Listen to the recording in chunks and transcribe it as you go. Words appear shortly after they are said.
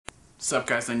What's up,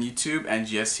 guys on YouTube?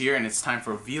 NGS here, and it's time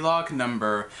for vlog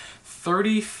number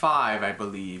 35, I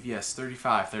believe. Yes,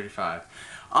 35.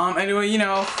 Anyway, you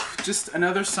know, just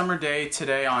another summer day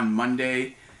today on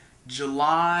Monday,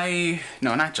 August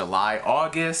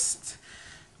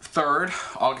 3rd.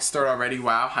 August 3rd already,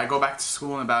 wow. I go back to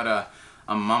school in about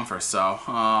a month or so.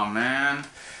 Oh, man.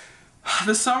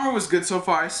 The summer was good so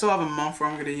far. I still have a month where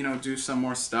I'm gonna, do some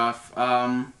more stuff.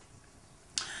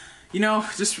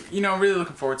 Really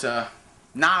looking forward to...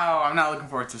 No, I'm not looking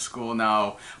forward to school,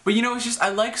 no. But, it's just, I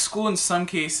like school in some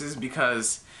cases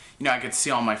because, I get to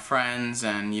see all my friends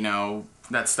and,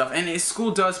 that stuff. And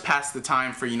school does pass the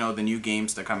time for, the new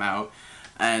games to come out.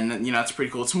 And, it's pretty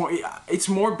cool. It's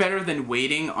more better than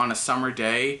waiting on a summer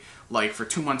day, like, for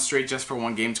 2 months straight just for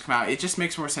one game to come out. It just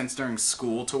makes more sense during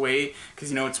school to wait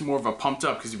because, it's more of a pumped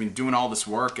up because you've been doing all this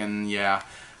work and, yeah.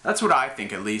 That's what I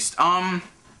think, at least.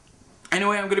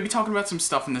 Anyway, I'm going to be talking about some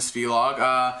stuff in this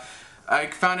vlog. I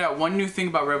found out one new thing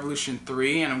about Revolution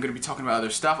 3, and I'm going to be talking about other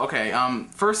stuff. Okay,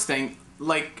 first thing,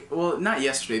 not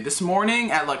yesterday, this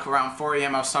morning at around 4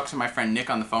 a.m. I was talking to my friend Nick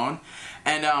on the phone,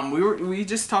 and we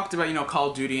just talked about,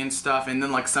 Call of Duty and stuff, and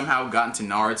then somehow got into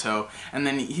Naruto, and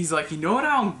then he's like, you know what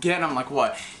I don't get? And I'm like,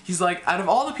 what? He's like, out of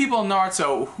all the people in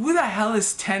Naruto, who the hell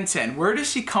is Tenten? Where does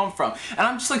she come from? And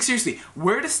I'm just like, seriously,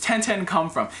 where does Tenten come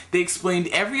from? They explained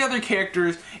every other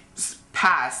character's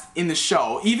past in the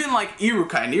show, even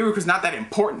Iruka, and Iruka's not that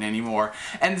important anymore,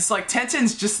 and it's like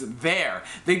Tenten's just there.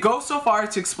 They go so far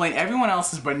to explain everyone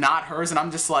else's but not hers, and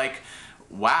I'm just like,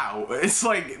 wow. It's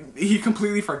like he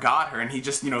completely forgot her and he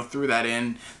just threw that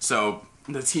in so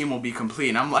the team will be complete,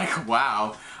 and I'm like,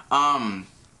 wow.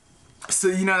 So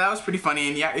that was pretty funny,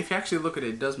 and yeah, if you actually look at it,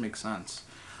 it does make sense.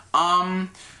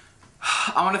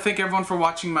 I want to thank everyone for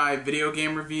watching my video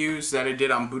game reviews that I did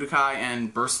on Budokai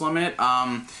and Burst Limit.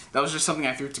 That was just something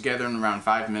I threw together in around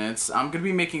 5 minutes. I'm going to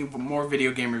be making more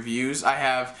video game reviews. I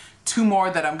have 2 more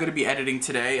that I'm going to be editing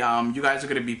today. You guys are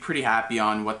going to be pretty happy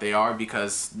on what they are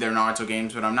because they're Naruto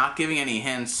games, but I'm not giving any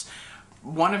hints.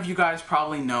 One of you guys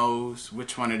probably knows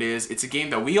which one it is. It's a game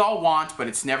that we all want, but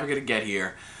it's never going to get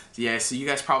here. Yeah, so you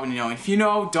guys probably know. And if you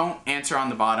know, don't answer on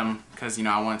the bottom because,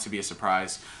 I want it to be a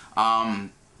surprise.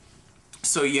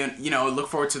 So, look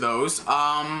forward to those.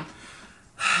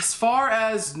 As far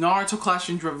as Naruto Clash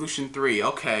and Revolution 3,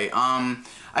 okay,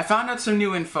 I found out some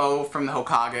new info from the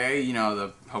Hokage,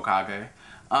 the Hokage.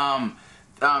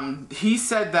 He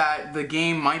said that the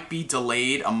game might be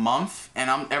delayed a month,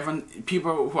 and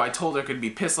people who I told are going to be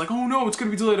pissed, like, oh no, it's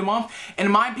going to be delayed a month. And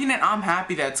in my opinion, I'm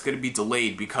happy that it's going to be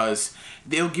delayed because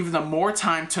they'll give them more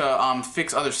time to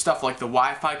fix other stuff like the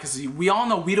Wi-Fi, because we all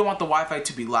know we don't want the Wi-Fi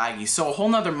to be laggy. So a whole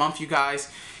nother month, you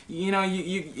guys,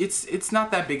 it's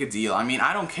not that big a deal. I mean,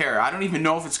 I don't care. I don't even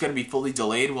know if it's going to be fully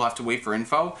delayed. We'll have to wait for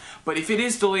info. But if it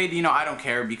is delayed, I don't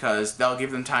care because they'll give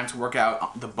them time to work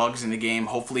out the bugs in the game.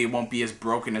 Hopefully it won't be as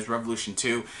broken as Revolution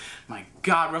 2. My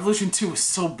God, Revolution 2 is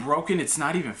so broken, it's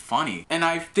not even funny. And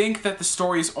I think that the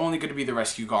story is only going to be the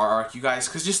Rescue Guard arc, you guys,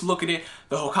 because just look at it.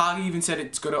 The Hokage even said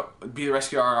it's going to be the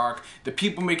Rescue Guard arc. The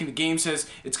people making the game says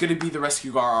it's going to be the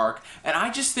Rescue Guard arc. And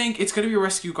I just think it's going to be a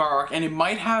Rescue Guard arc, and it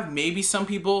might have maybe some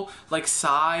people like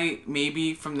Sai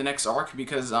maybe from the next arc,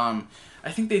 because I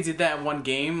think they did that in one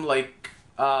game,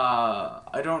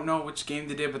 I don't know which game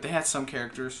they did, but they had some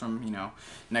characters from,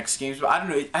 next games. But I don't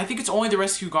know. I think it's only the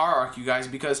Rescue Guard arc, you guys,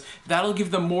 because that'll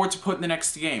give them more to put in the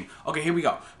next game. Okay, here we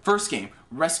go. First game,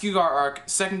 Rescue Guard arc.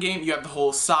 Second game, you have the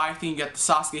whole Sai thing, you got the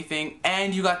Sasuke thing,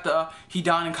 and you got the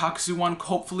Hidan and Kakuzu one,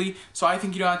 hopefully. So I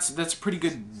think, that's a pretty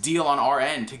good deal on our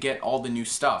end to get all the new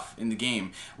stuff in the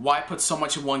game. Why put so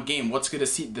much in one game? What's the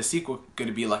sequel going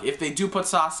to be like? If they do put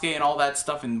Sasuke and all that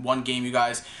stuff in one game, you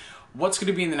guys, what's going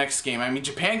to be in the next game? I mean,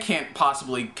 Japan can't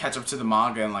possibly catch up to the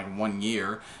manga in 1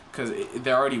 year because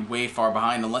they're already way far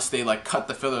behind unless they cut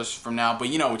the fillers from now. But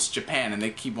it's Japan and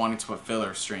they keep wanting to put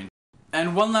fillers strange.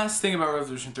 And one last thing about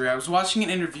Revolution 3. I was watching an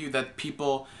interview that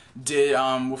people did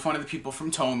with one of the people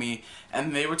from Tomy,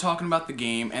 and they were talking about the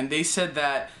game, and they said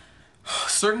that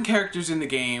certain characters in the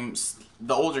games,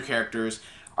 the older characters,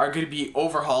 are going to be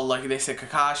overhauled. Like they said,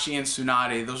 Kakashi and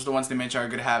Tsunade, those are the ones they mentioned are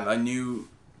going to have a new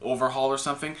overhaul or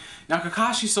something. Now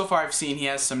Kakashi, so far I've seen, he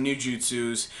has some new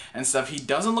jutsus and stuff. He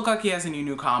doesn't look like he has any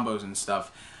new combos and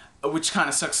stuff, which kind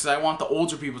of sucks because I want the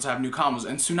older people to have new combos.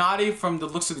 And Tsunade, from the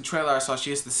looks of the trailer I saw, she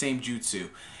has the same jutsu.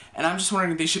 And I'm just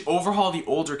wondering if they should overhaul the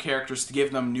older characters to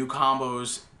give them new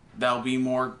combos that'll be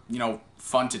more, you know,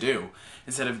 fun to do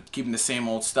instead of keeping the same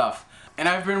old stuff. And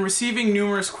I've been receiving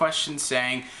numerous questions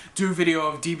saying, do a video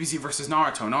of DBZ versus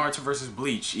Naruto, Naruto versus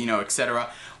Bleach, you know, etc.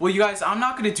 Well, you guys, I'm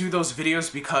not going to do those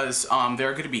videos because there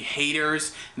are going to be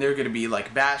haters, and there are going to be,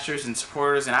 like, bashers and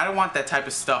supporters, and I don't want that type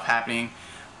of stuff happening.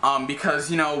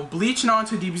 Because, you know, Bleach,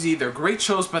 Naruto, DBZ, they're great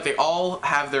shows, but they all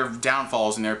have their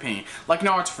downfalls in their opinion. Like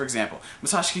Naruto, for example.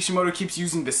 Masashi Kishimoto keeps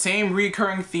using the same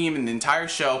recurring theme in the entire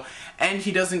show, and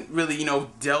he doesn't really, you know,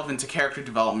 delve into character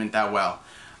development that well.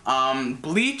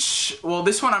 Bleach, well,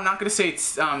 this one I'm not gonna say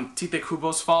it's Tite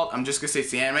Kubo's fault, I'm just gonna say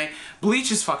it's the anime.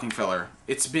 Bleach is fucking filler.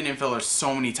 It's been in filler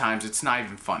so many times, it's not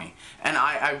even funny. And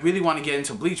I really want to get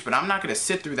into Bleach, but I'm not gonna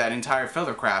sit through that entire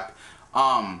filler crap.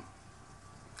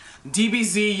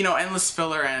 DBZ, you know, endless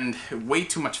filler and way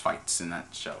too much fights in that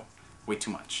show. Way too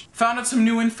much. Found out some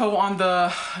new info on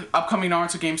the upcoming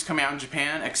Naruto games coming out in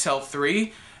Japan, Excel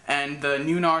 3, and the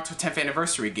new Naruto 10th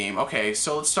anniversary game. Okay,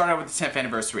 so let's start out with the 10th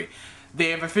anniversary.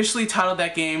 They have officially titled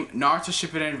that game Naruto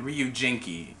Shippuden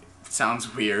Ryujinki.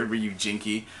 Sounds weird,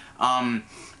 Ryujinki.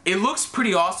 It looks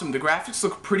pretty awesome. The graphics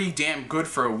look pretty damn good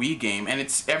for a Wii game, and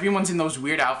everyone's in those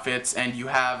weird outfits, and you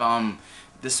have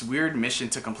this weird mission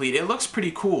to complete. It looks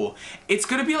pretty cool. It's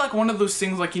gonna be like one of those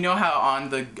things, like, you know how on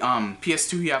the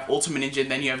PS2 you have Ultimate Ninja and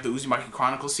then you have the Uzumaki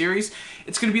Chronicles series?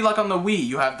 It's gonna be like on the Wii.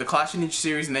 You have the Clash of Ninja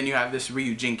series and then you have this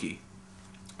Ryujinki.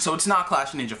 So it's not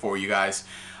Clash of Ninja 4, you guys.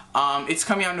 It's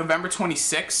coming out November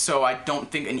 26th, so I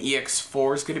don't think an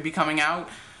EX4 is gonna be coming out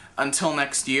until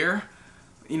next year.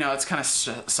 You know, it's kind of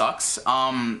sucks.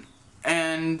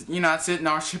 And, you know, that's it.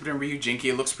 Naruto Shippuden Ryujinki.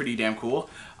 It looks pretty damn cool.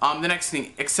 The next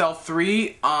thing, Excel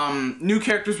 3. New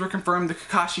characters were confirmed. The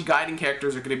Kakashi guiding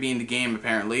characters are going to be in the game,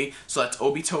 apparently. So that's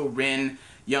Obito, Rin,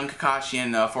 Young Kakashi,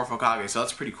 and 4 So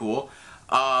that's pretty cool.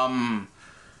 I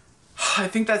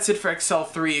think that's it for Excel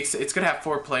 3. It's going to have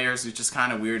 4 players, which is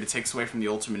kind of weird. It takes away from the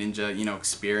Ultimate Ninja, you know,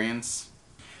 experience.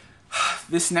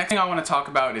 This next thing I want to talk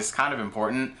about is kind of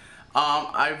important.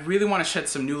 I really want to shed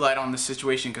some new light on this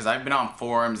situation because I've been on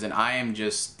forums and I am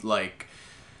just, like,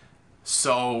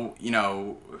 so, you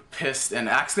know, pissed. And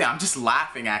actually, I'm just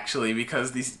laughing, actually,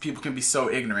 because these people can be so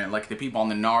ignorant, like the people on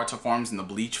the Naruto forums and the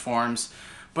Bleach forums.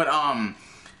 But,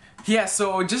 yeah,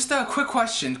 so just a quick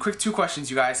question, quick 2 questions,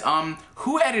 you guys.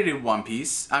 Who edited One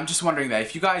Piece? I'm just wondering that.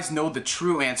 If you guys know the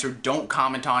true answer, don't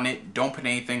comment on it, don't put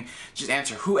anything, just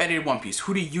answer, who edited One Piece?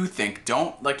 Who do you think?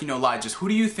 Don't, like, you know, lie, just who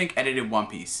do you think edited One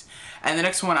Piece? And the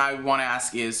next one I want to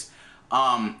ask is,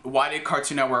 why did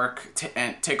Cartoon Network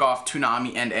take off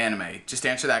Toonami and anime? Just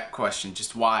answer that question,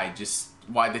 just why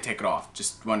they take it off,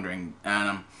 just wondering.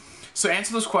 And, so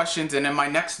answer those questions, and in my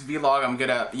next vlog, I'm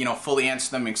gonna, you know, fully answer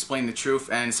them and explain the truth,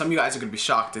 and some of you guys are gonna be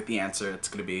shocked at the answer it's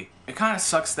gonna be. It kind of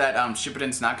sucks that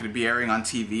Shippuden's not gonna be airing on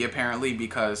TV, apparently,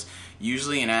 because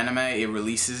usually in anime, it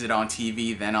releases it on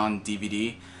TV, then on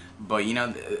DVD. But, you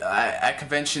know, at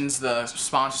conventions, the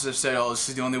sponsors have said, oh, this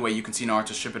is the only way you can see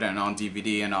Naruto Shippuden on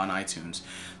DVD and on iTunes.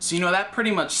 So, you know, that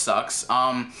pretty much sucks.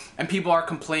 And people are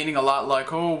complaining a lot,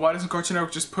 like, oh, why doesn't Cartoon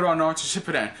Network just put on Naruto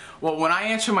Shippuden? Well, when I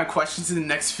answer my questions in the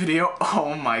next video,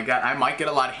 oh my god, I might get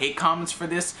a lot of hate comments for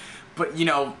this. But, you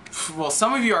know, well,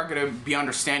 some of you are going to be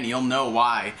understanding, you'll know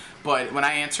why. But when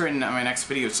I answer in my next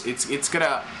video, it's going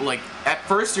to, like, at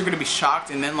first you're going to be shocked,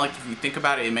 and then, like, if you think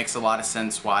about it, it makes a lot of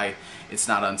sense why it's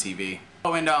not on TV.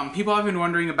 Oh, and people have been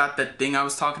wondering about that thing I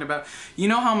was talking about. You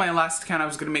know how my last account I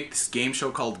was going to make this game show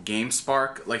called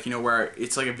GameSpark? Like, you know, where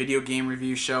it's like a video game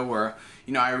review show where,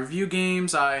 you know, I review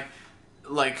games,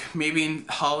 like, maybe in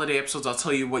holiday episodes I'll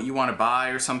tell you what you want to buy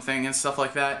or something and stuff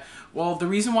like that. Well, the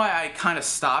reason why I kind of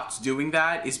stopped doing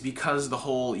that is because the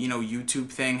whole, you know, YouTube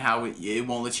thing, how it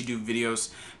won't let you do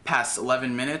videos past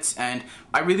 11 minutes, and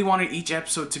I really wanted each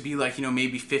episode to be like, you know,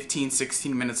 maybe 15,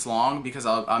 16 minutes long, because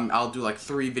I'll do like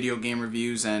 3 video game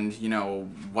reviews and, you know,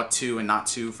 what to and not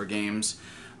to for games.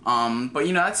 But,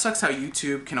 you know, that sucks how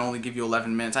YouTube can only give you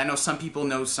 11 minutes. I know some people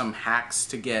know some hacks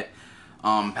to get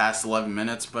past 11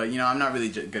 minutes, but, you know, I'm not really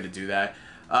good to do that.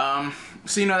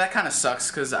 So, you know, that kind of sucks,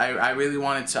 because I really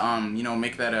wanted to, you know,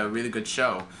 make that a really good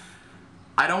show.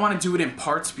 I don't want to do it in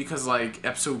parts, because, like,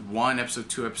 episode 1, episode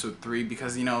 2, episode 3,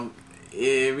 because, you know,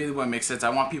 it really wouldn't make sense. I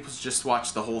want people to just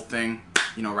watch the whole thing,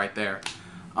 you know, right there.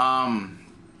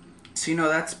 So, you know,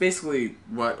 that's basically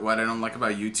what I don't like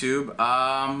about YouTube.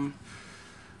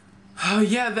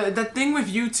 Yeah, that thing with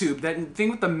YouTube, that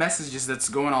thing with the messages that's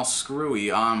going all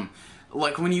screwy,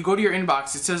 like, when you go to your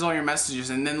inbox, it says all your messages,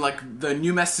 and then, like, the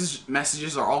new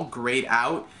messages are all grayed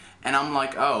out, and I'm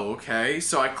like, oh, okay.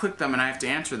 So I click them, and I have to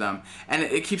answer them. And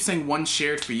it keeps saying one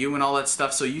shared for you and all that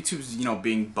stuff, so YouTube's, you know,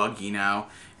 being buggy now.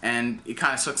 And it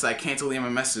kind of sucks that I can't delete my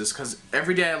messages, because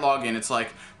every day I log in, it's like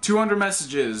 200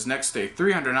 messages, next day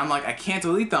 300, and I'm like, I can't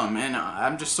delete them, and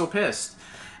I'm just so pissed.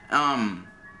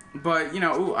 But, you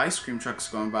know, ooh, ice cream truck's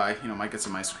going by. You know, might get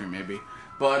some ice cream maybe.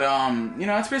 But, you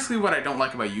know, that's basically what I don't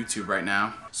like about YouTube right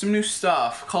now. Some new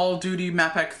stuff. Call of Duty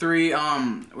Map Pack 3,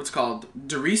 what's it called?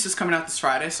 Derice is coming out this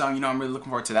Friday, so, you know, I'm really looking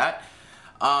forward to that.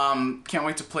 Can't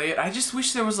wait to play it. I just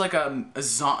wish there was, like, a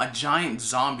giant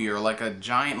zombie, or, like, a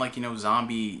giant, like, you know,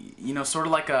 zombie, you know, sort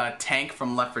of like a tank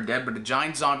from Left 4 Dead, but a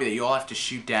giant zombie that you all have to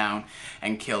shoot down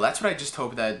and kill. That's what I just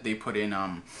hope that they put in,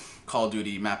 Call of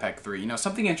Duty Map Pack 3. You know,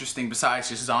 something interesting besides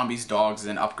just zombies, dogs,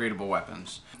 and upgradable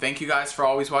weapons. Thank you guys for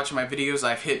always watching my videos.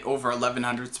 I've hit over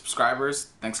 1,100 subscribers.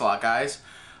 Thanks a lot, guys.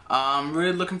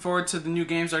 Really looking forward to the new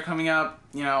games that are coming up.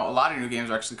 You know, a lot of new games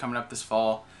are actually coming up this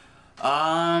fall.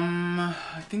 I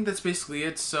think that's basically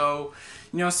it. So,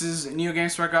 you know, this is Neo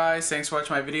GameSmart, guys. Thanks for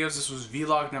watching my videos. This was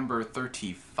vlog number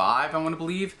 35, I want to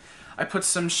believe. I put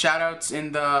some shoutouts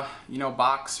in the, you know,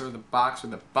 box,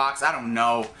 I don't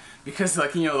know, because,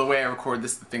 like, you know, the way I record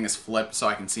this, the thing is flipped so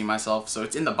I can see myself, so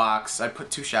it's in the box. I put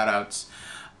 2 shoutouts.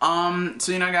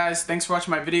 So, you know, guys, thanks for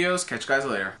watching my videos. Catch you guys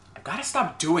later. I've got to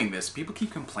stop doing this. People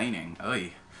keep complaining.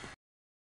 Oy.